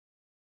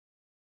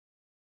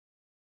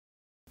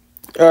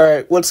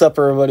Alright, what's up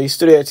everybody,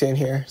 Studio 18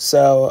 here.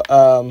 So,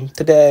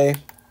 today,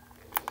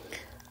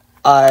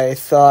 I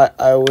thought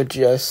I would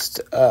just,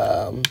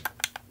 talk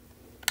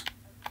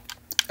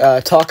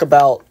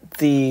about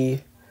the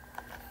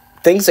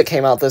things that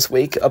came out this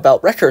week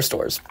about retro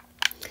stores.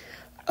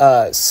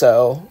 Anyways,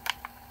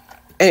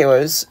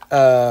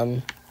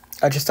 I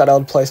just thought I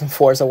would play some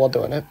Forza while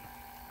doing it.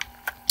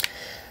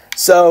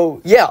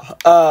 So, yeah,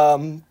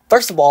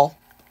 first of all,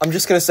 I'm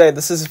just gonna say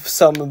this is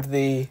some of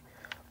the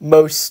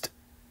most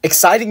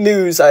exciting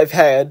news I've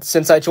had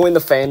since I joined the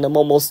fandom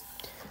almost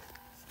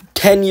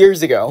 10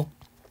 years ago.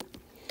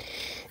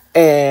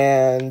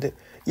 And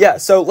yeah,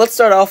 so let's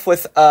start off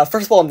with,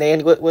 first of all,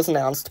 Nanguit was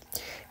announced,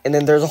 and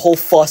then there's a whole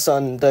fuss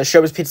on the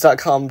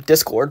ShowbizPizza.com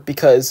Discord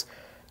because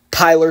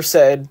Tyler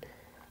said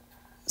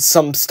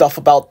some stuff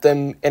about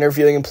them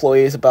interviewing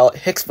employees about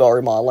Hicksville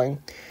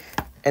remodeling,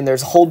 and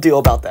there's a whole deal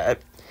about that.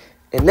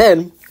 And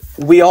then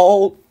we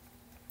all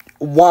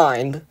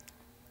whined,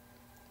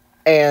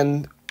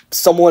 and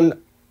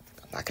someone,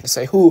 I'm not going to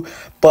say who,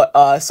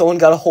 but someone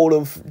got a hold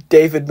of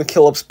David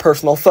McKillop's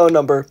personal phone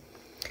number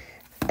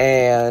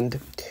and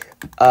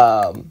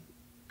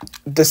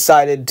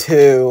decided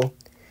to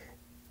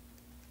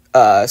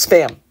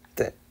spam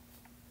the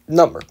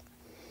number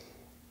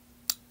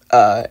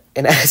and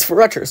ask for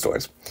retro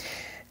stores.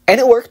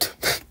 And it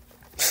worked.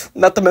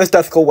 Not the most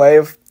ethical way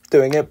of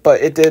doing it,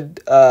 but it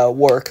did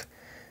work.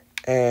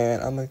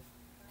 And I'm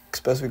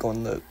supposed to be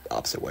going the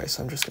opposite way,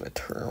 so I'm just going to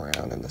turn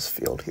around in this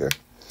field here.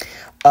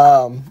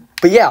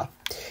 But yeah,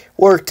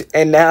 worked,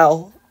 and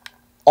now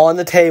on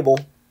the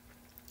table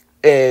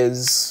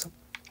is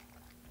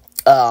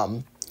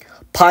Pineville,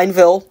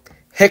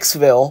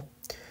 Hicksville,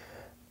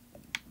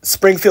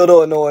 Springfield,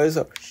 Illinois,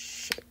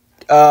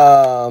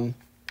 and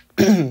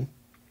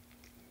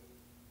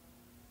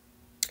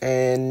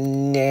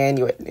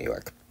Nanuet, New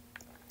York.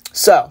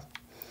 So,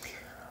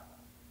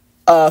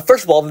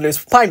 first of all, the news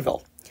for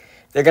Pineville.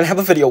 They're going to have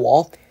a video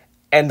wall,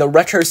 and the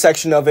retro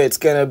section of it's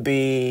going to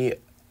be,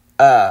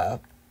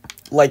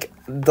 like,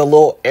 the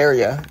little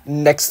area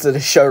next to the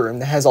showroom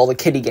that has all the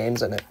kiddie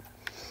games in it.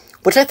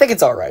 Which I think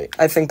it's alright.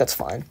 I think that's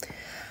fine.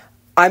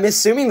 I'm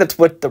assuming that's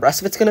what the rest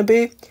of it's going to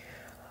be.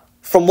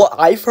 From what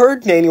I've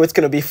heard, Nanuet's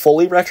going to be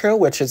fully retro,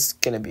 which is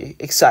going to be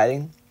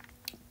exciting.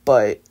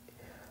 But,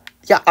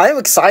 yeah, I'm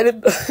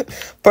excited.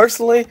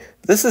 Personally,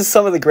 this is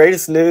some of the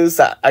greatest news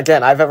that,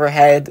 again, I've ever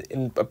had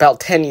in about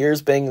 10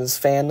 years being in this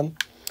fandom.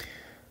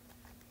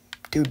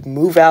 Dude,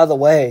 move out of the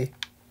way.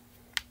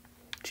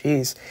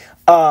 Jeez.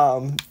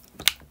 About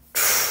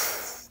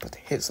to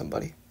hit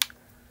somebody.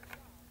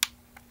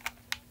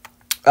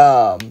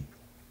 But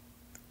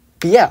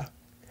yeah.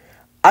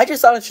 I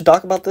just thought I should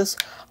talk about this.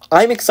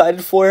 I'm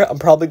excited for it. I'm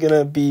probably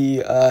gonna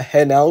be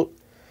heading out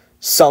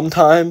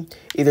sometime,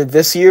 either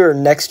this year or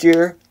next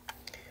year.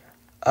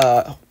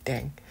 Oh,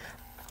 dang.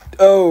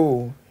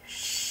 Oh,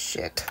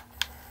 shit.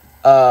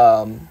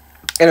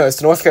 Anyways,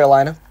 to North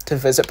Carolina to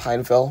visit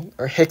Pineville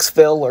or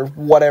Hicksville or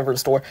whatever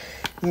store.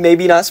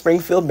 Maybe not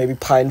Springfield, maybe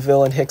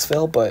Pineville and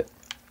Hicksville, but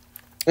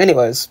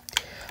anyways,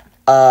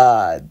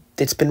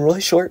 it's been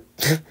really short,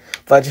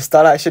 but I just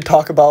thought I should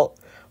talk about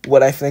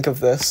what I think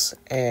of this,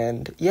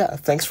 and yeah,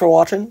 thanks for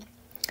watching.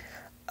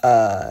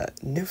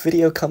 New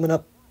video coming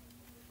up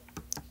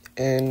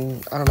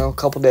in, I don't know, a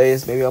couple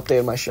days, maybe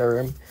update my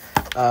showroom.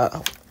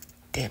 Oh,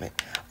 damn it.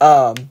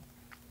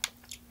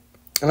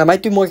 And I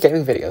might do more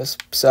gaming videos,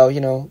 so, you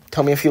know,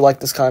 tell me if you like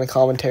this kind of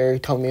commentary,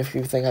 tell me if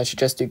you think I should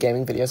just do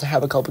gaming videos. I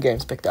have a couple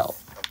games picked out.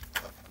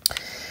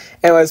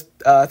 Anyways,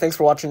 thanks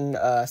for watching,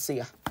 see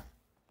ya.